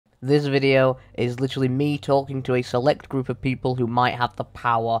This video is literally me talking to a select group of people who might have the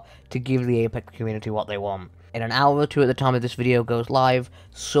power to give the Apex community what they want. In an hour or two at the time of this video goes live,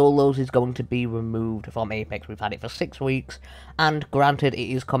 Solos is going to be removed from Apex. We've had it for 6 weeks, and granted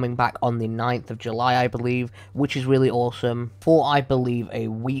it is coming back on the 9th of July, I believe, which is really awesome, for I believe a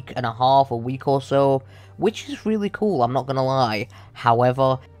week and a half, a week or so, which is really cool, I'm not gonna lie.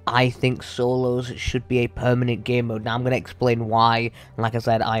 However, I think Solos should be a permanent game mode. Now I'm going to explain why, and like I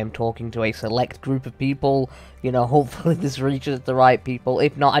said, I am talking to a select group of people. You know, hopefully this reaches the right people.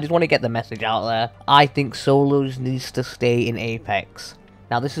 If not, I just want to get the message out there. I think Solos needs to stay in Apex.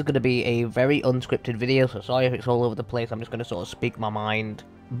 Now this is going to be a very unscripted video, so sorry if it's all over the place, I'm just going to sort of speak my mind.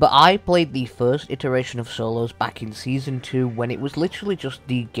 But I played the first iteration of Solos back in Season 2 when it was literally just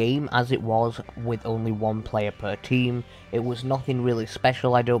the game as it was with only one player per team. It was nothing really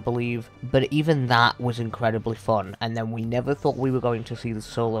special, I don't believe, but even that was incredibly fun, and then we never thought we were going to see the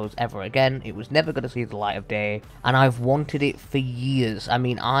Solos ever again. It was never going to see the light of day, and I've wanted it for years. I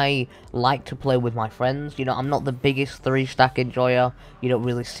mean, I like to play with my friends. You know, I'm not the biggest 3-stack enjoyer. You don't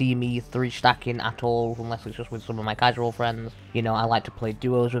really see me 3-stacking at all, unless it's just with some of my casual friends. You know, I like to play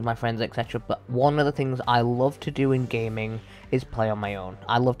duos with my friends, etc. But one of the things I love to do in gaming is play on my own.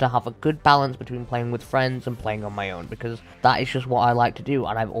 I love to have a good balance between playing with friends and playing on my own, because that is just what I like to do,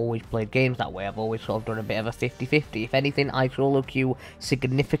 and I've always played games that way. I've always sort of done a bit of a 50-50. If anything, I solo queue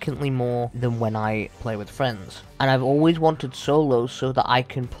significantly more than when I play with friends. And I've always wanted solos so that I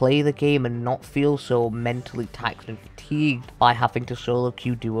can play the game and not feel so mentally taxed and fatigued by having to solo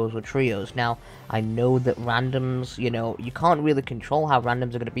queue duos or trios. Now, I know that randoms, you know, you can't really control how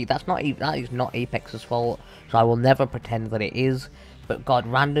randoms are going to be. That is not Apex's fault, so I will never pretend that it is. But god,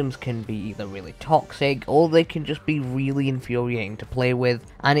 randoms can be either really toxic, or they can just be really infuriating to play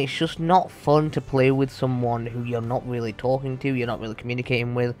with, and it's just not fun to play with someone who you're not really talking to, you're not really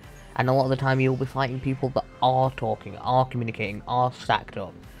communicating with, and a lot of the time you'll be fighting people that are talking, are communicating, are stacked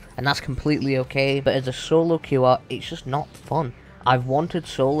up, and that's completely okay. But as a solo queuer, it's just not fun. I've wanted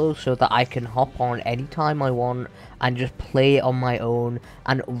solos so that I can hop on anytime I want and just play on my own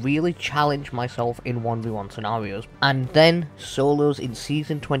and really challenge myself in 1v1 scenarios. And then Solos in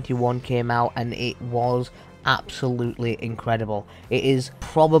Season 21 came out, and it was absolutely incredible. It is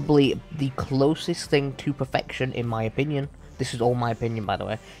probably the closest thing to perfection in my opinion. This is all my opinion, by the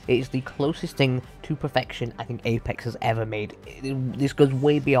way. It is the closest thing to perfection I think Apex has ever made. This goes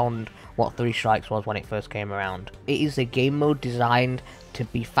way beyond what 3 Strikes was when it first came around. It is a game mode designed to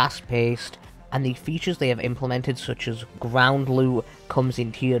be fast-paced, and the features they have implemented, such as ground loot comes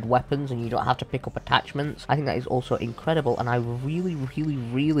in tiered weapons and you don't have to pick up attachments, I think that is also incredible, and I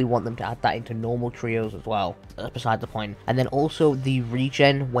really want them to add that into normal trios as well. That's beside the point. And then also the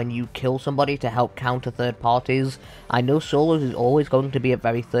regen when you kill somebody to help counter third parties. I know Solos is always going to be a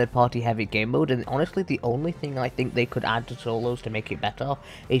very third party heavy game mode, and honestly the only thing I think they could add to Solos to make it better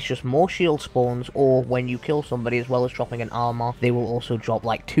is just more shield spawns, or when you kill somebody, as well as dropping an armor, they will also drop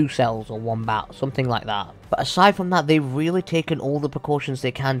like 2 cells or 1 bat, something like that. But aside from that, they've really taken all the precautions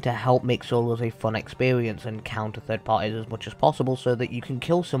they can to help make Solos a fun experience and counter third parties as much as possible, so that you can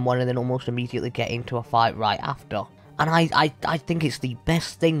kill someone and then almost immediately get into a fight right after. And I think it's the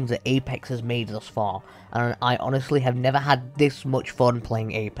best thing that Apex has made thus far, and I honestly have never had this much fun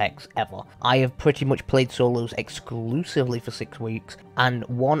playing Apex ever. I have pretty much played Solos exclusively for 6 weeks, and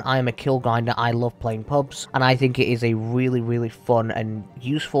one, I am a kill grinder, I love playing pubs, and I think it is a really fun and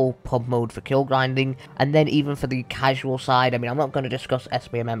useful pub mode for kill grinding. And then even for the casual side, I mean, I'm not going to discuss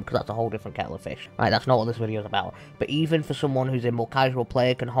SBMM because that's a whole different kettle of fish, right? That's not what this video is about. But even for someone who's a more casual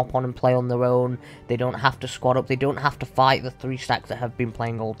player, can hop on and play on their own, they don't have to squad up, they don't have to fight the 3 stacks that have been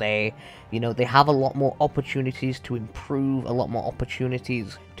playing all day. You know, they have a lot more opportunities to improve, a lot more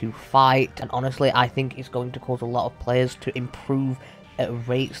opportunities to fight, and honestly I think it's going to cause a lot of players to improve at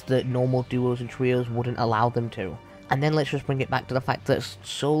rates that normal duos and trios wouldn't allow them to. And then let's just bring it back to the fact that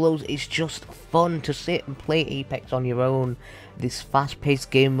Solos is just fun to sit and play Apex on your own. This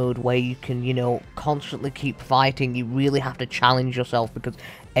fast-paced game mode where you can, you know, constantly keep fighting. You really have to challenge yourself because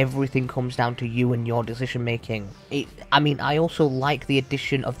everything comes down to you and your decision making. I mean, I also like the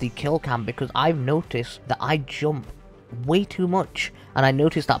addition of the kill cam, because I've noticed that I jump way too much, and I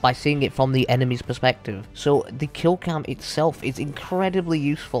noticed that by seeing it from the enemy's perspective. So the kill cam itself is incredibly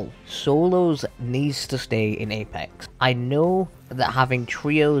useful. Solos needs to stay in Apex. I know that having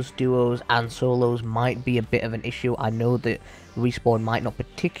trios, duos, and solos might be a bit of an issue. I know that Respawn might not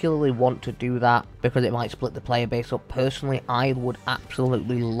particularly want to do that because it might split the player base up. Personally, I would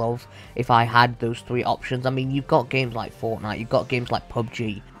absolutely love if I had those 3 options. I mean, you've got games like Fortnite, you've got games like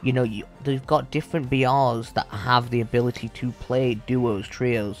PUBG, you know, they've got different BRs that have the ability to play duos,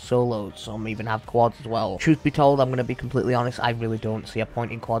 trios, solos, some even have quads as well. Truth be told, I'm going to be completely honest, I really don't see a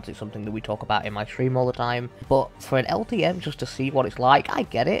point in quads. It's something that we talk about in my stream all the time, but for an LTM just to see what it's like, I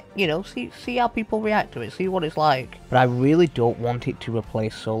get it, you know, see how people react to it, see what it's like. But I really don't want it to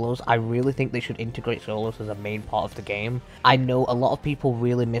replace solos. I really think they should integrate solos as a main part of the game. I know a lot of people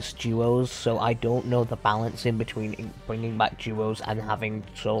really miss duos, so I don't know the balance in between bringing back duos and having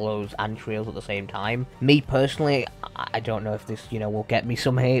solos and trios at the same time. Me personally, I don't know if this, you know, will get me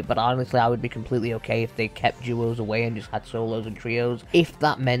some hate, but honestly I would be completely okay if they kept duos away and just had solos and trios, if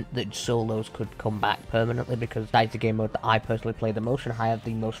that meant that solos could come back permanently, because that's the game mode that I personally play the most and I have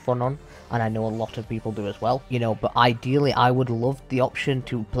the most fun on, and I know a lot of people do as well, you know. But ideally I would love the option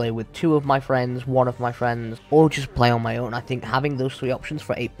to play with 2 of my friends, 1 of my friends, or just play on my own. I think having those 3 options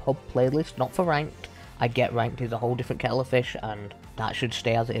for a pub playlist, not for ranked, I get ranked is a whole different kettle of fish and that should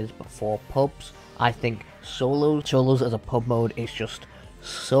stay as it is, but for pubs, I think solos as a pub mode is just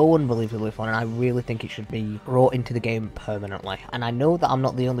so unbelievably fun, and I really think it should be brought into the game permanently. And I know that I'm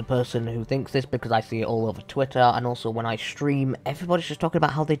not the only person who thinks this, because I see it all over Twitter, and also when I stream, everybody's just talking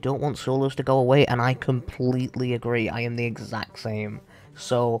about how they don't want solos to go away, and I completely agree. I am the exact same.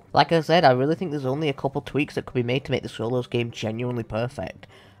 So, like I said, I really think there's only a couple tweaks that could be made to make the solos game genuinely perfect.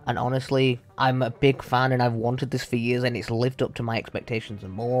 And honestly, I'm a big fan and I've wanted this for years, and it's lived up to my expectations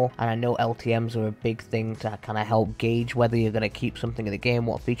and more. And I know LTMs are a big thing to kind of help gauge whether you're going to keep something in the game,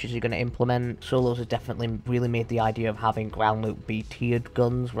 what features you're going to implement. Solos has definitely really made the idea of having ground loop be tiered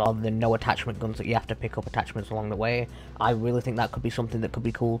guns rather than no attachment guns that you have to pick up attachments along the way. I really think that could be something that could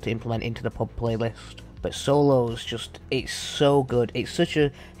be cool to implement into the pub playlist. But solos, just, it's so good. It's such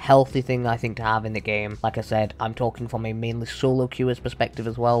a healthy thing, I think, to have in the game. Like I said, I'm talking from a mainly solo queuer's perspective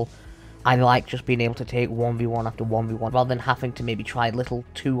as well. I like just being able to take 1v1 after 1v1, rather than having to maybe try a little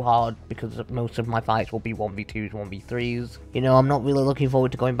too hard, because most of my fights will be 1v2s, 1v3s. You know, I'm not really looking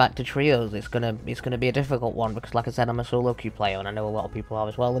forward to going back to trios. It's gonna be a difficult one, because like I said, I'm a solo queue player, and I know a lot of people are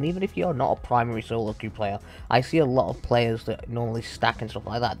as well. And even if you're not a primary solo queue player, I see a lot of players that normally stack and stuff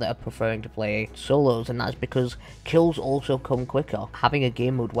like that are preferring to play solos, and that's because kills also come quicker. Having a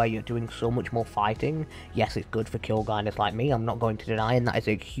game mode where you're doing so much more fighting, yes, it's good for kill grinders like me, I'm not going to deny, and that is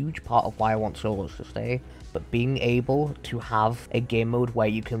a huge part of why I want solos to stay. But being able to have a game mode where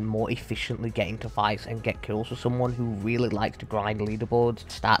you can more efficiently get into fights and get kills with someone who really likes to grind leaderboards,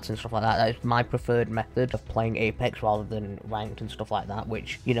 stats and stuff like that, that is my preferred method of playing Apex rather than ranked and stuff like that,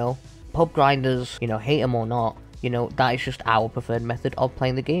 which, you know, pub grinders, you know, hate them or not, you know, that is just our preferred method of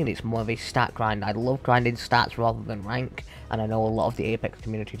playing the game. It's more of a stat grind. I love grinding stats rather than rank, and I know a lot of the Apex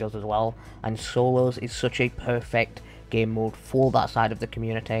community does as well, and solos is such a perfect game mode for that side of the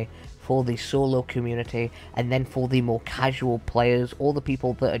community, for the solo community, and then for the more casual players, or the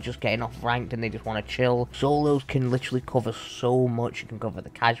people that are just getting off ranked and they just want to chill. Solos can literally cover so much. It can cover the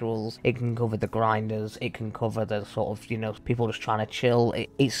casuals, it can cover the grinders, it can cover the sort of, you know, people just trying to chill.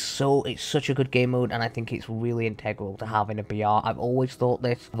 It's such a good game mode, and I think it's really integral to having a BR. I've always thought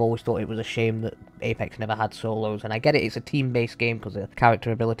this. I've always thought it was a shame that Apex never had solos, and I get it, it's a team-based game because of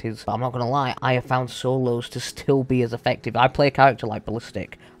character abilities, but I'm not gonna lie, I have found solos to still be as effective. I play a character like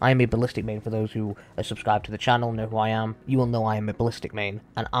Ballistic. I am a Ballistic main. For those who are subscribed to the channel, know who I am, you will know I am a Ballistic main,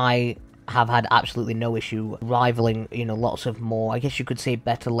 and I have had absolutely no issue rivaling, you know, lots of more, I guess you could say,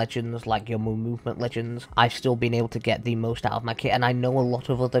 better legends, like your more movement legends. I've still been able to get the most out of my kit, and I know a lot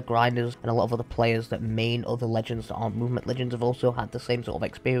of other grinders and a lot of other players that main other legends that aren't movement legends have also had the same sort of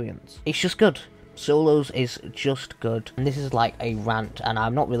experience. It's just good. Solos is just good. And this is like a rant, and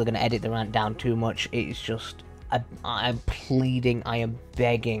I'm not really going to edit the rant down too much. It's just, I'm pleading, I am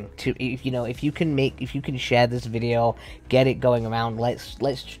begging to, if you can share this video, get it going around.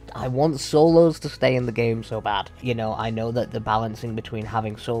 I want solos to stay in the game so bad. You know, I know that the balancing between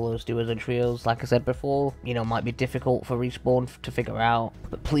having solos, duos, and trios, like I said before, you know, might be difficult for Respawn to figure out.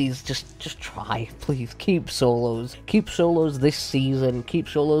 But please, just try. Please, keep solos. Keep solos this season. Keep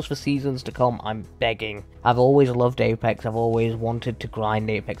solos for seasons to come. I'm begging. I've always loved Apex. I've always wanted to grind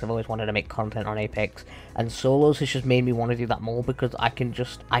Apex. I've always wanted to make content on Apex. And solos has just made me want to do that more, because I can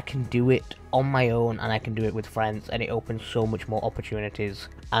do it on my own, and I can do it with friends, and it opens so much more opportunities,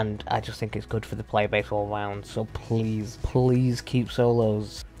 and I just think it's good for the player base all around. So please, please keep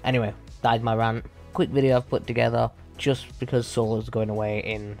solos. Anyway, that is my rant. Quick video I've put together just because solos are going away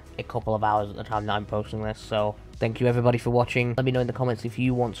in a couple of hours at the time that I'm posting this. So thank you everybody for watching. Let me know in the comments if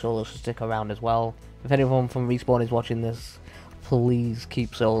you want solos to stick around as well. If anyone from Respawn is watching this, please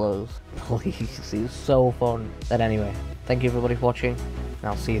keep solos. Please, it's so fun. But anyway, thank you everybody for watching, and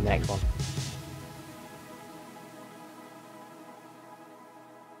I'll see you in the next one.